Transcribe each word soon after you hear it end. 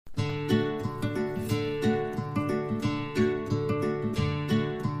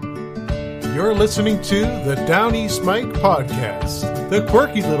You're listening to the Downeast Mike podcast, the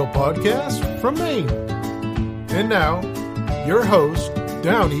quirky little podcast from Maine. And now, your host,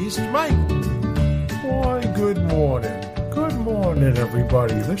 Downeast Mike. Why, good morning. Good morning,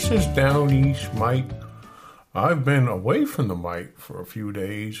 everybody. This is Downeast Mike. I've been away from the mic for a few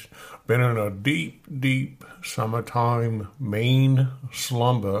days. Been in a deep summertime Maine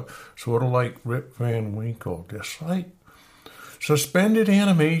slumber, sort of like Rip Van Winkle, just like suspended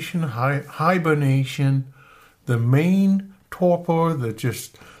animation, hibernation, the Maine torpor,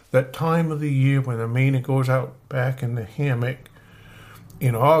 that time of the year when the Maine goes out back in the hammock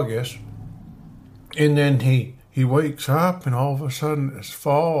in August, and then he wakes up and all of a sudden it's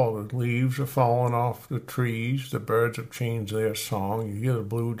fall, the leaves are falling off the trees, the birds have changed their song, you hear the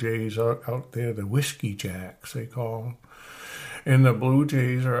blue jays out there, the whiskey jacks they call them, and the blue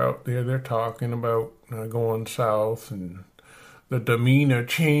jays are out there, they're talking about going south, and the demeanor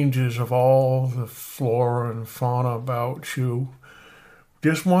changes of all the flora and fauna about you.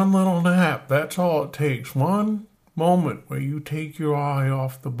 Just one little nap, that's all it takes. One moment where you take your eye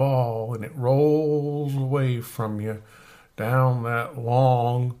off the ball and it rolls away from you down that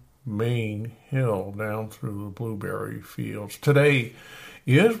long Maine hill down through the blueberry fields. Today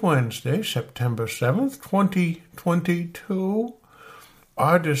is Wednesday, September 7th, 2022.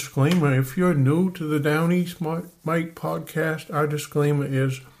 Our disclaimer, if you're new to the Downeast Mike podcast, our disclaimer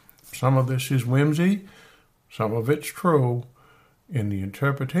is some of this is whimsy, some of it's true, and the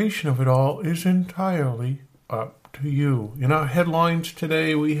interpretation of it all is entirely up to you. In our headlines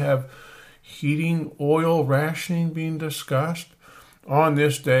today, we have heating oil rationing being discussed. On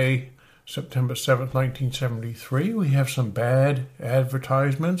this day, September 7th, 1973, we have some bad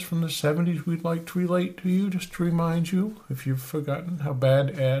advertisements from the 70s we'd like to relate to you, just to remind you, if you've forgotten how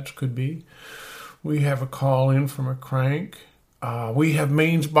bad ads could be. We have a call in from a crank. We have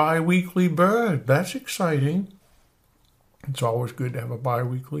Maine's bi-weekly bird. That's exciting. It's always good to have a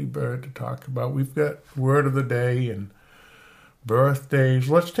bi-weekly bird to talk about. We've got word of the day and birthdays.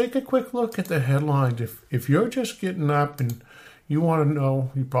 Let's take a quick look at the headlines. If you're just getting up and you want to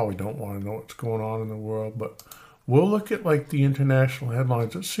know, you probably don't want to know what's going on in the world, but we'll look at like the international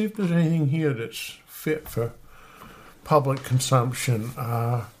headlines. Let's see if there's anything here that's fit for public consumption.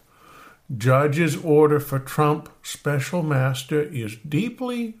 Judge's order for Trump special master is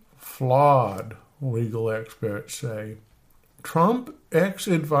deeply flawed, legal experts say. Trump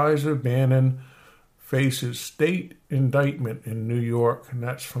ex-advisor Bannon faces state indictment in New York, and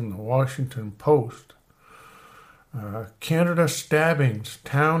that's from the Washington Post. Canada stabbings.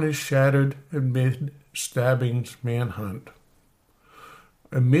 Town is shattered amid stabbings manhunt.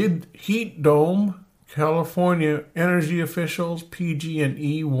 Amid heat dome, California energy officials,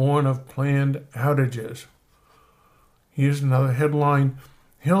 PG&E warn of planned outages. Here's another headline.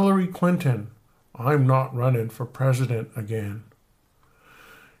 Hillary Clinton, I'm not running for president again.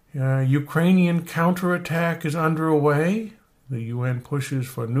 Ukrainian counterattack is underway. The UN pushes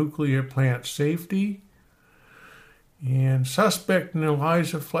for nuclear plant safety. And suspect in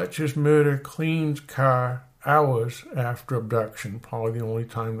Eliza Fletcher's murder cleans car hours after abduction. Probably the only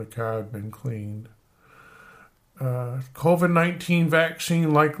time the car had been cleaned. COVID-19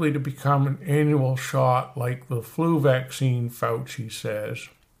 vaccine likely to become an annual shot like the flu vaccine, Fauci says.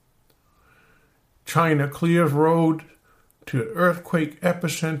 China clears road to earthquake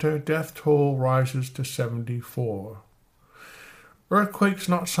epicenter. Death toll rises to 74. Earthquake's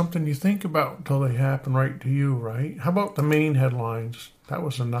not something you think about until they happen right to you, right? How about the Maine headlines? That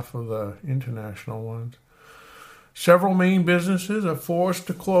was enough of the international ones. Several Maine businesses are forced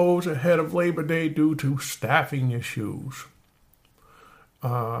to close ahead of Labor Day due to staffing issues.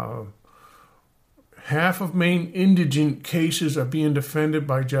 Half of Maine indigent cases are being defended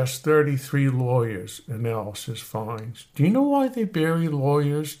by just 33 lawyers, analysis finds. Do you know why they bury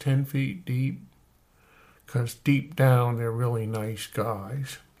lawyers 10 feet deep? Because deep down, they're really nice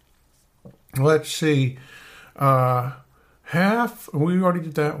guys. Let's see. We already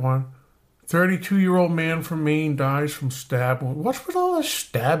did that one. 32-year-old man from Maine dies from stabbing. What's with all this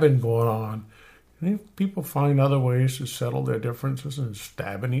stabbing going on? I think people find other ways to settle their differences than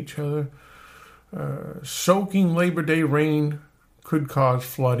stabbing each other. Soaking Labor Day rain could cause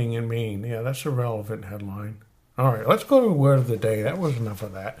flooding in Maine. Yeah, that's a relevant headline. All right, let's go to word of the day. That was enough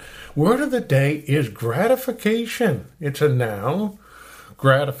of that. Word of the day is gratification. It's a noun.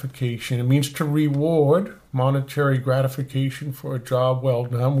 Gratification. It means to reward, monetary gratification for a job well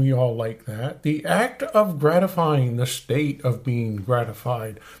done. We all like that. The act of gratifying, the state of being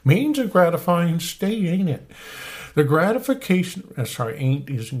gratified. Maine's a gratifying state, ain't it? The gratification, ain't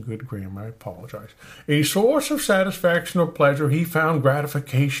isn't good grammar, I apologize. A source of satisfaction or pleasure, he found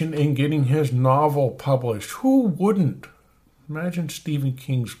gratification in getting his novel published. Who wouldn't? Imagine Stephen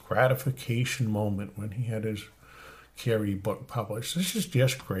King's gratification moment when he had his Carrie book published. This is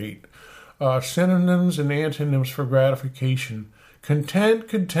just great. Synonyms and antonyms for gratification: content,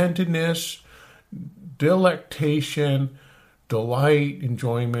 contentedness, delectation, delight,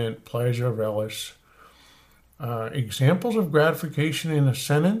 enjoyment, pleasure, relish. Examples of gratification in a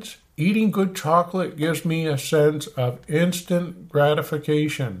sentence: eating good chocolate gives me a sense of instant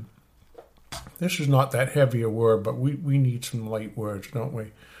gratification. This is not that heavy a word, but we need some light words, don't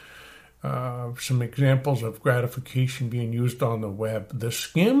we? Some examples of gratification being used on the web. The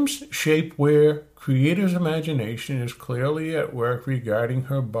Skims shapewear creator's imagination is clearly at work regarding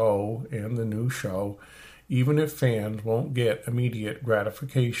her bow and the new show, even if fans won't get immediate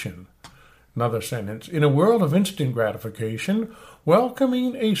gratification. Another sentence: in a world of instant gratification,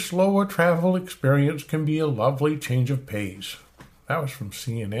 welcoming a slower travel experience can be a lovely change of pace. That was from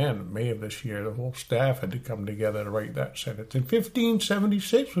CNN in May of this year. The whole staff had to come together to write that sentence. In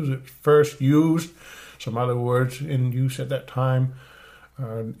 1576 was it first used. Some other words in use at that time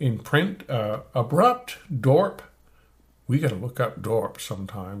in print. Abrupt, dorp. We got to look up dorp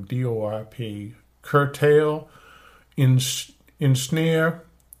sometime. D-O-R-P. Curtail, ensnare.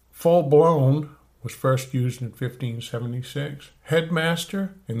 Full-blown was first used in 1576.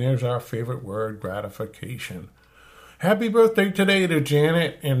 Headmaster, and there's our favorite word, gratification. Happy birthday today to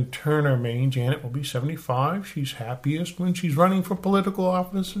Janet in Turner, Maine. Janet will be 75. She's happiest when she's running for political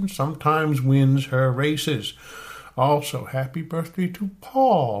office and sometimes wins her races. Also, happy birthday to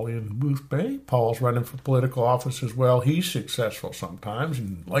Paul in Booth Bay. Paul's running for political office as well. He's successful sometimes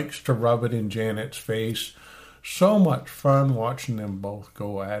and likes to rub it in Janet's face. So much fun watching them both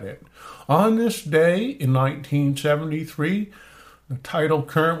go at it. On this day in 1973, the title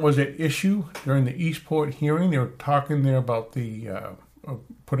current was at issue during the Eastport hearing. They were talking there about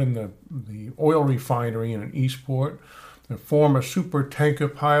putting the oil refinery in Eastport. The former super tanker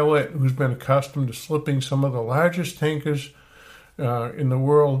pilot, who's been accustomed to slipping some of the largest tankers in the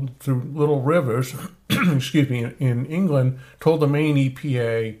world through little rivers, in England, told the Maine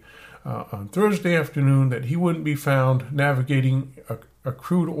EPA on Thursday afternoon that he wouldn't be found navigating a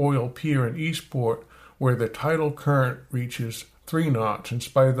crude oil pier in Eastport where the tidal current reaches 3 knots, in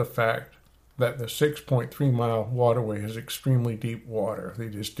spite of the fact that the 6.3-mile waterway has extremely deep water. They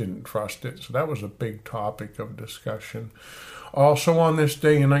just didn't trust it. So that was a big topic of discussion. Also on this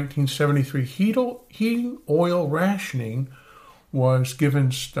day in 1973, heating oil rationing was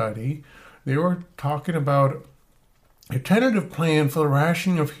given study. They were talking about a tentative plan for the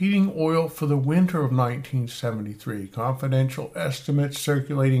rationing of heating oil for the winter of 1973. Confidential estimates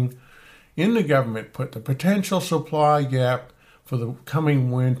circulating in the government put the potential supply gap for the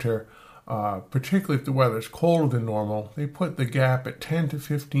coming winter, particularly if the weather's colder than normal, they put the gap at 10 to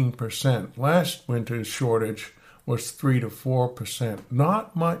 15%. Last winter's shortage was 3 to 4%.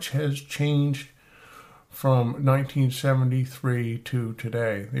 Not much has changed from 1973 to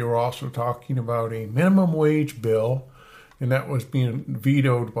today. They were also talking about a minimum wage bill, and that was being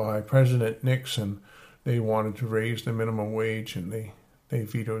vetoed by President Nixon. They wanted to raise the minimum wage, and they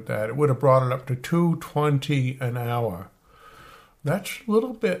vetoed that. It would have brought it up to $2.20 an hour. That's a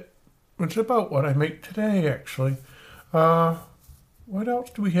little bit, it's about what I make today, actually. What else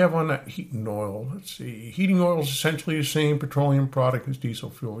do we have on that heating oil? Let's see. Heating oil is essentially the same petroleum product as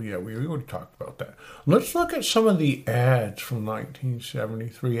diesel fuel. Yeah, we already talked about that. Let's look at some of the ads from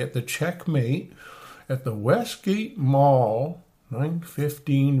 1973 at the Checkmate at the Westgate Mall,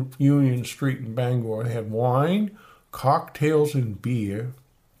 915 Union Street in Bangor. They had wine, cocktails, and beer.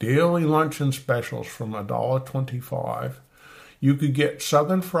 Daily luncheon specials from $1.25. You could get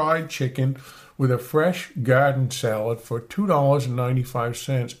Southern fried chicken with a fresh garden salad for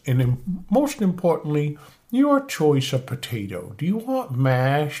 $2.95. And most importantly, your choice of potato. Do you want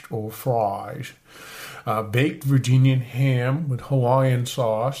mashed or fries? Baked Virginian ham with Hawaiian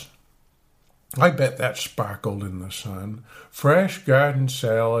sauce. I bet that sparkled in the sun. Fresh garden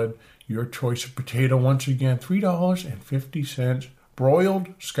salad. Your choice of potato, once again, $3.50. Broiled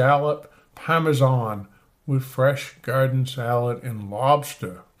scallop parmesan with fresh garden salad and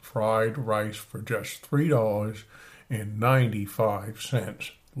lobster fried rice for just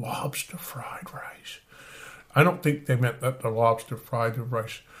 $3.95. Lobster fried rice. I don't think they meant that the lobster fried the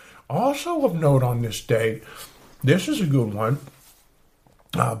rice. Also of note on this day, this is a good one.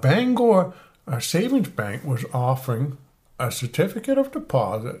 Bangor Savings Bank was offering a certificate of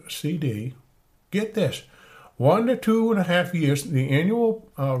deposit, CD. Get this. 1 to 2.5 years, the annual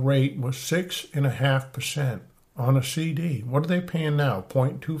rate was 6.5%. on a CD. What are they paying now?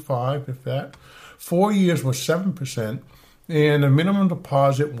 0.25, if that. 4 years was 7%, and the minimum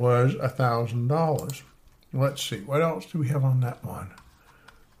deposit was $1,000. Let's see, what else do we have on that one?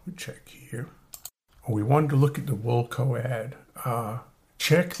 We'll check here. We wanted to look at the Wilco ad.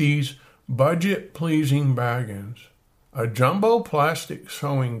 Check these budget-pleasing bargains. A jumbo plastic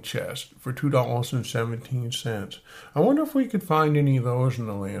sewing chest for $2.17. I wonder if we could find any of those in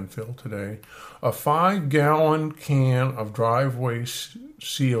the landfill today. A 5-gallon can of driveway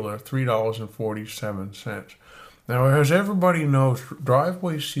sealer, $3.47. Now, as everybody knows,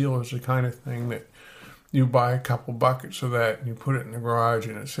 driveway sealer is the kind of thing that you buy a couple buckets of that and you put it in the garage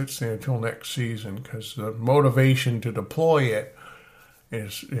and it sits there until next season, because the motivation to deploy it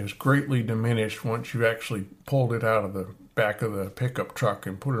is greatly diminished once you've actually pulled it out of the back of the pickup truck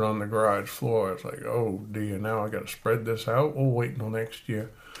and put it on the garage floor. It's like, oh dear, now I got to spread this out. We'll wait until next year.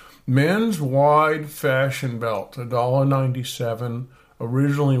 Men's wide fashion belt, $1.97.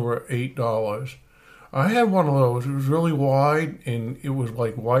 Originally were $8. I had one of those. It was really wide, and it was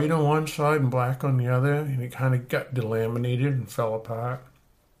like white on one side and black on the other, and it kind of got delaminated and fell apart.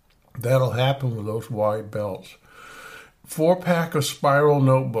 That'll happen with those wide belts. 4-pack of spiral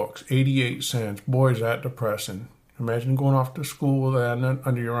notebooks, 88 cents. Boy, is that depressing. Imagine going off to school with that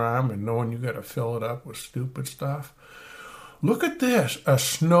under your arm and knowing you got to fill it up with stupid stuff. Look at this, a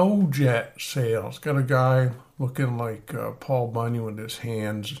snow jet sale. It's got a guy looking like Paul Bunyan with his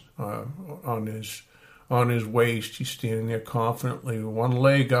hands on his waist. He's standing there confidently with one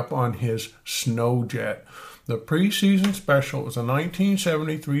leg up on his snow jet. The preseason special was a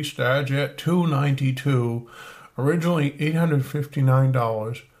 1973 Starjet 292. Originally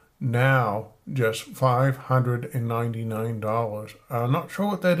 $859, now just $599. I'm not sure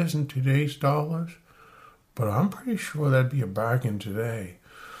what that is in today's dollars, but I'm pretty sure that'd be a bargain today.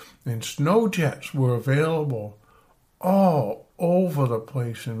 And snow jets were available all over the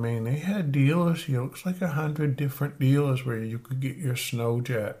place in Maine. They had dealers here. It looks like 100 different dealers where you could get your snow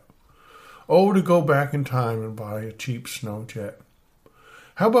jet. Oh, to go back in time and buy a cheap snow jet.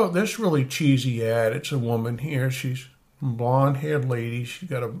 How about this really cheesy ad? It's a woman here. She's a blonde-haired lady.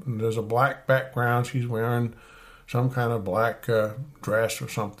 There's a black background. She's wearing some kind of black dress or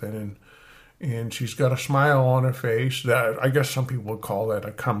something, and she's got a smile on her face. That I guess some people would call that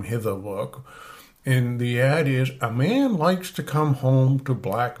a come hither look. And the ad is, a man likes to come home to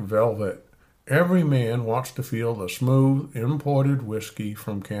black velvet. Every man wants to feel the smooth imported whiskey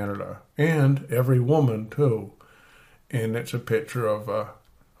from Canada, and every woman too. And it's a picture of a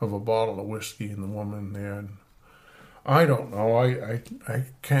bottle of whiskey and the woman there. And I don't know. I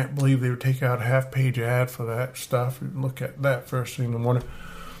can't believe they would take out a half-page ad for that stuff. Look at that first thing in the morning.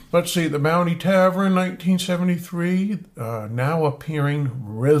 Let's see. The Bounty Tavern, 1973. Now appearing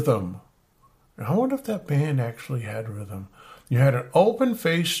Rhythm. I wonder if that band actually had rhythm. You had an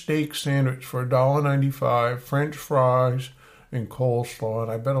open-faced steak sandwich for $1.95, French fries, and coleslaw.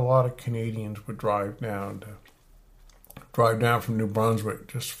 And I bet a lot of Canadians would drive down from New Brunswick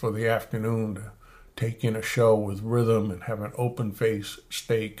just for the afternoon to take in a show with rhythm and have an open-faced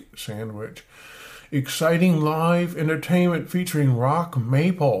steak sandwich. Exciting live entertainment featuring rock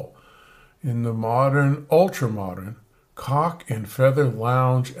maple in the ultra-modern Cock and Feather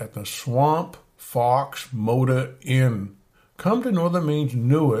Lounge at the Swamp Fox Motor Inn. Come to Northern Maine's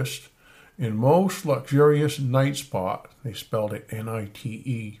newest and most luxurious night spot. They spelled it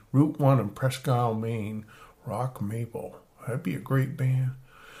N-I-T-E. Route 1 in Presque Isle, Maine. Rock Maple. That'd be a great band.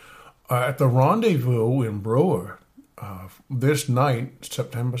 At the Rendezvous in Brewer, this night,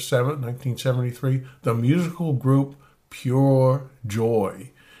 September 7th, 1973, the musical group Pure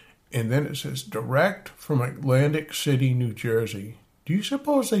Joy. And then it says, direct from Atlantic City, New Jersey. Do you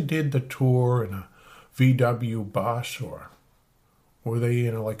suppose they did the tour in a VW bus, or were they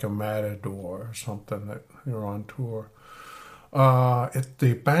in like a Matador or something that they were on tour? At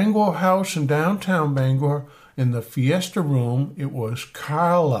the Bangor House in downtown Bangor, in the Fiesta Room, it was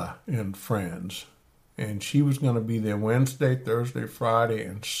Carla and friends. And she was going to be there Wednesday, Thursday, Friday,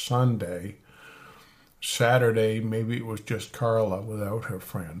 and Sunday. Saturday, maybe it was just Carla without her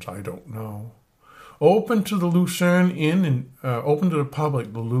friends. I don't know. Open to the Lucerne Inn, open to the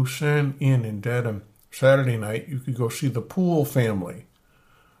public, the Lucerne Inn in Dedham. Saturday night, you could go see the Poole family.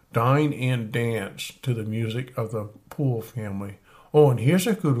 Dine and dance to the music of the Poole family. Oh, and here's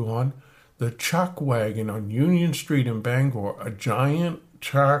a good one. The Chuck Wagon on Union Street in Bangor, a giant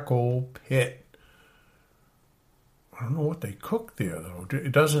charcoal pit. I don't know what they cook there, though.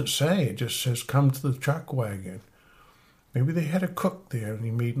 It doesn't say. It just says, come to the Chuck Wagon. Maybe they had a cook there and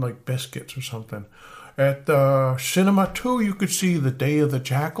he made like biscuits or something. At the Cinema 2, you could see The Day of the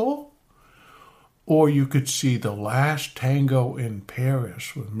Jackal. Or you could see The Last Tango in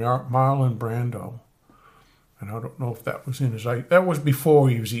Paris with Marlon Brando. And I don't know if that was in his... That was before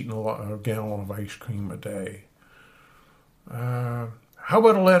he was eating a gallon of ice cream a day. How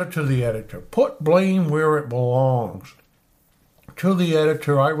about a letter to the editor? Put blame where it belongs. To the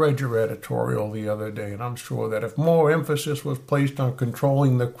editor, I read your editorial the other day, and I'm sure that if more emphasis was placed on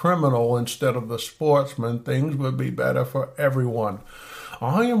controlling the criminal instead of the sportsman, things would be better for everyone.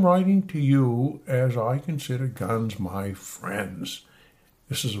 I am writing to you as I consider guns my friends.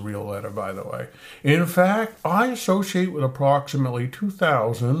 This is a real letter, by the way. In fact, I associate with approximately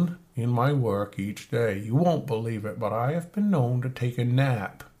 2,000 in my work each day. You won't believe it, but I have been known to take a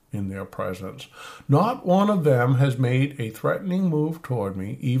nap in their presence. Not one of them has made a threatening move toward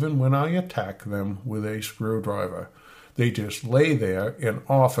me, even when I attack them with a screwdriver. They just lay there and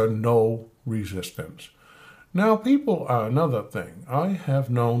offer no resistance. Now, people are another thing. I have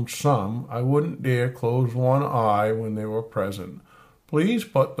known some I wouldn't dare close one eye when they were present. Please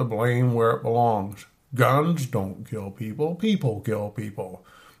put the blame where it belongs. Guns don't kill people. People kill people.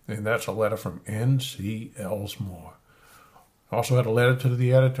 And that's a letter from N.C. Elsmore. Also had a letter to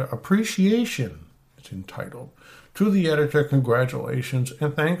the editor. Appreciation, it's entitled. To the editor, congratulations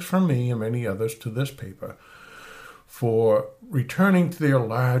and thanks from me and many others to this paper for returning to their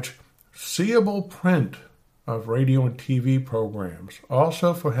large, seeable print of radio and TV programs.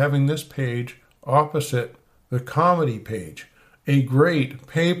 Also for having this page opposite the comedy page. A great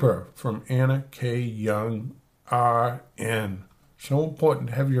paper from Anna K. Young, R.N. So important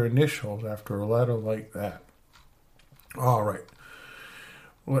to have your initials after a letter like that. All right.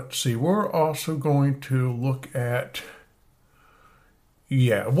 Let's see. We're also going to look at...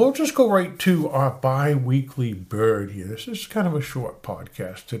 we'll just go right to our bi-weekly bird here. This is kind of a short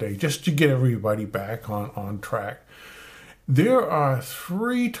podcast today, just to get everybody back on track. There are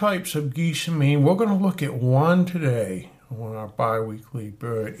 3 types of geese in Maine. We're going to look at one today on our bi-weekly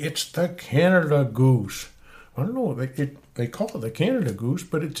bird. It's the Canada goose. I don't know, they call it the Canada goose,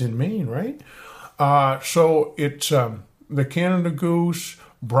 but it's in Maine, right? So it's the Canada goose,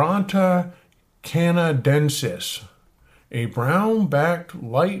 Bronta canadensis, a brown-backed,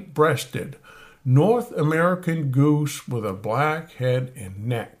 light-breasted North American goose with a black head and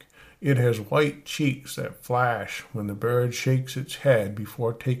neck. It has white cheeks that flash when the bird shakes its head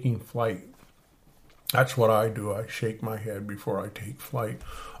before taking flight. That's what I do. I shake my head before I take flight.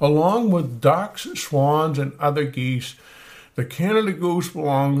 Along with ducks, swans, and other geese, the Canada goose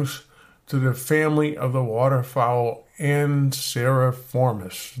belongs to the family of the waterfowl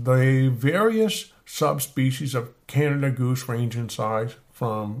Anseriformis. The various subspecies of Canada goose range in size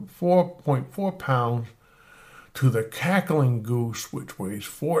from 4.4 pounds to the cackling goose, which weighs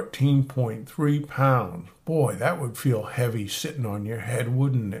 14.3 pounds. Boy, that would feel heavy sitting on your head,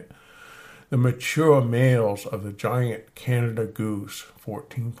 wouldn't it? The mature males of the giant Canada goose,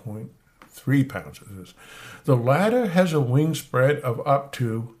 14.3 pounds. The latter has a wingspread of up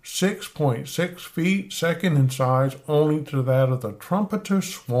to 6.6 feet, second in size only to that of the trumpeter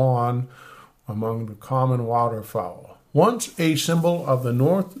swan among the common waterfowl. Once a symbol of the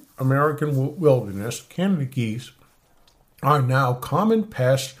North American wilderness, Canada geese are now common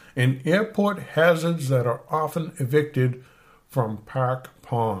pests and airport hazards that are often evicted from park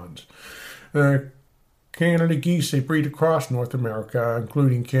ponds. Canada geese, they breed across North America,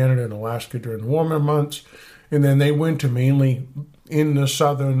 including Canada and Alaska during the warmer months, and then they winter mainly in the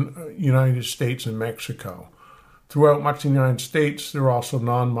southern United States and Mexico. Throughout much of the United States, there are also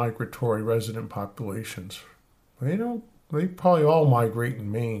non-migratory resident populations. They probably all migrate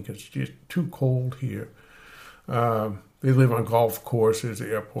in Maine because it's just too cold here. They live on golf courses,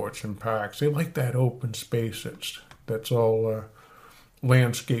 airports, and parks. They like that open space that's all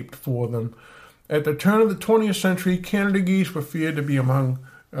landscaped for them. At the turn of the 20th century, Canada geese were feared to be among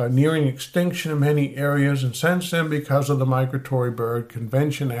nearing extinction in many areas, and since then, because of the Migratory Bird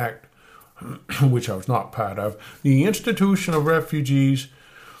Convention Act, which I was not part of, the institution of refuges,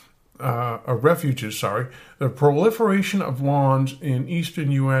 the proliferation of lawns in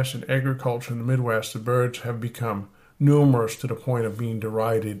eastern U.S. and agriculture in the Midwest, the birds have become numerous to the point of being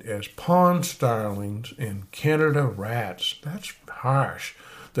derided as pond starlings and Canada rats. That's harsh.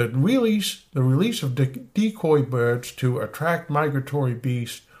 The release of decoy birds to attract migratory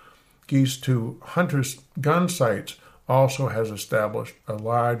geese to hunters' gun sites also has established a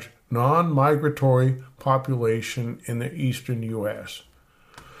large non-migratory population in the eastern U.S.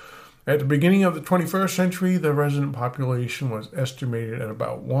 At the beginning of the 21st century, the resident population was estimated at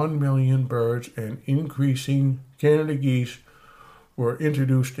about 1 million birds, and increasing Canada geese were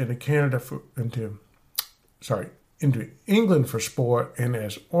introduced into into England for sport and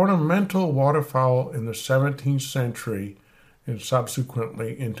as ornamental waterfowl in the 17th century and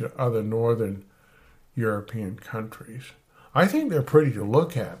subsequently into other northern European countries. I think they're pretty to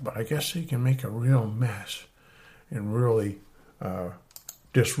look at, but I guess they can make a real mess and really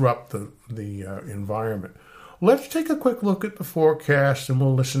disrupt the environment. Let's take a quick look at the forecast, and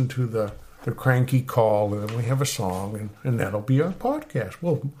we'll listen to the cranky call, and then we have a song, and that'll be our podcast.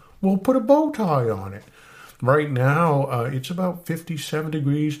 We'll put a bow tie on it. Right now, it's about 57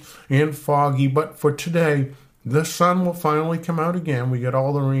 degrees and foggy, but for today, the sun will finally come out again. We get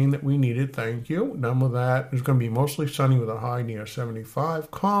all the rain that we needed, thank you. Done with that. It's going to be mostly sunny with a high near 75.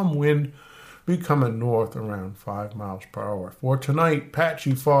 Calm wind becoming north around 5 miles per hour. For tonight,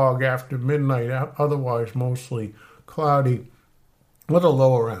 patchy fog after midnight, otherwise mostly cloudy with a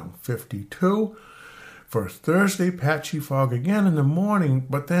low around 52. For Thursday, patchy fog again in the morning,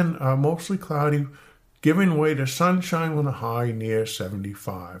 but then mostly cloudy, giving way to sunshine with a high near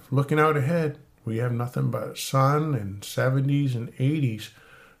 75. Looking out ahead, we have nothing but sun and 70s and 80s.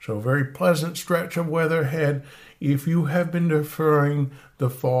 So a very pleasant stretch of weather ahead. If you have been deferring the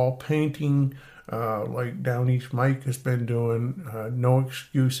fall painting like Downeast Mike has been doing, no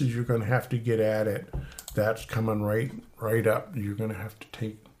excuses. You're going to have to get at it. That's coming right up. You're going to have to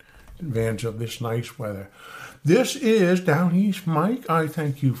take advantage of this nice weather. This is Downeast Mike. I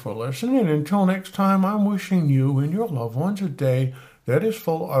thank you for listening. Until next time, I'm wishing you and your loved ones a day that is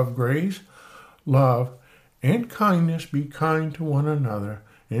full of grace, love, and kindness. Be kind to one another.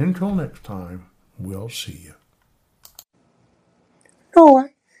 And until next time, we'll see you. No,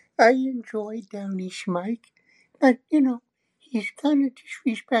 I enjoy Downeast Mike, but, he's kind of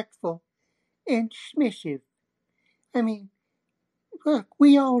disrespectful and dismissive. I mean, look,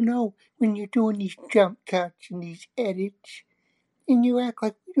 we all know when you're doing these jump cuts and these edits, and you act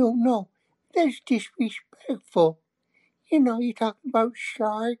like we don't know. That's disrespectful. You're talking about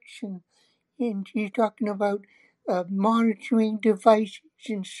sharks and you're talking about monitoring devices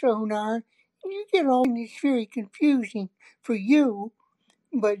and sonar. And you get all, and it's very confusing for you,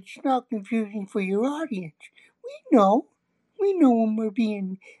 but it's not confusing for your audience. We know when we're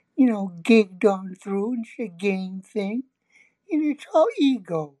being, gigged on through. It's a game thing. And it's all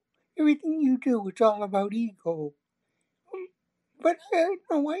ego. Everything you do, it's all about ego. But I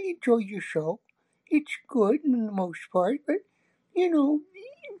enjoy your show. It's good in the most part, but,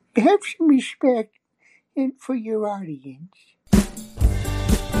 have some respect for your audience.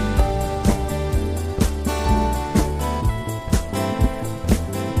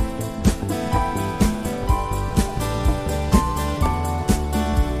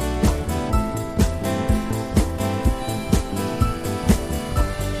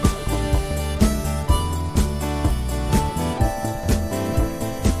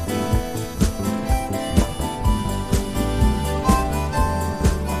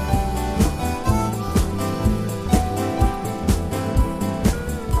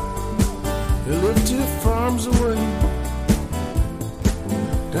 Farms away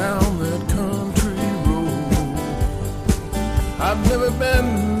down that country road. I've never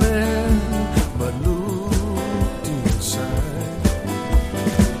been there, but looked inside.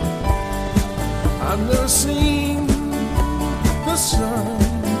 I've never seen the sun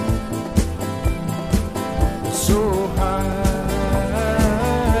so high.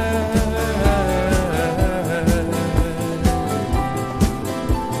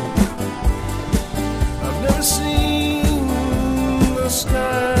 Seen the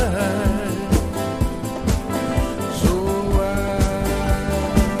sky so wide,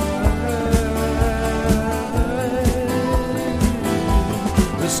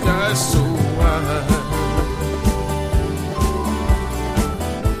 the sky's so wide.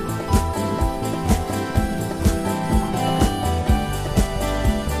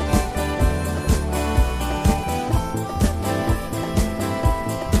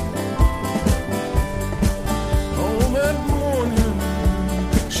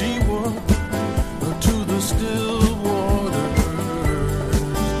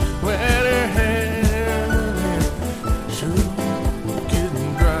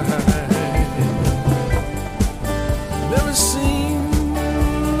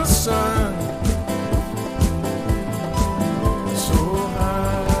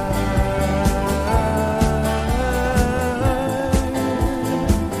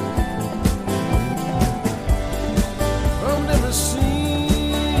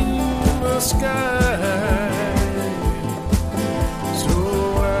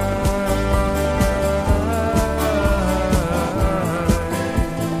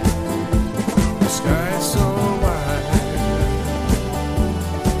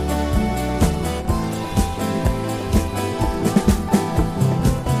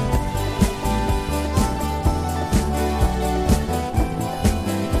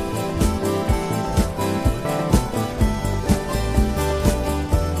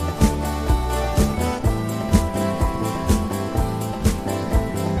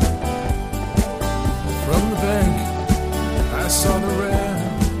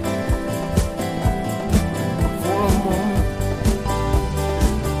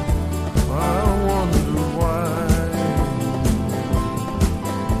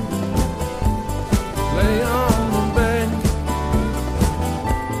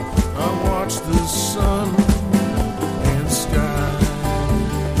 the sun and sky.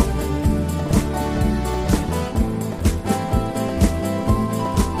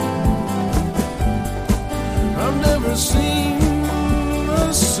 I've never seen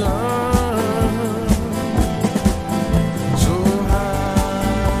the sun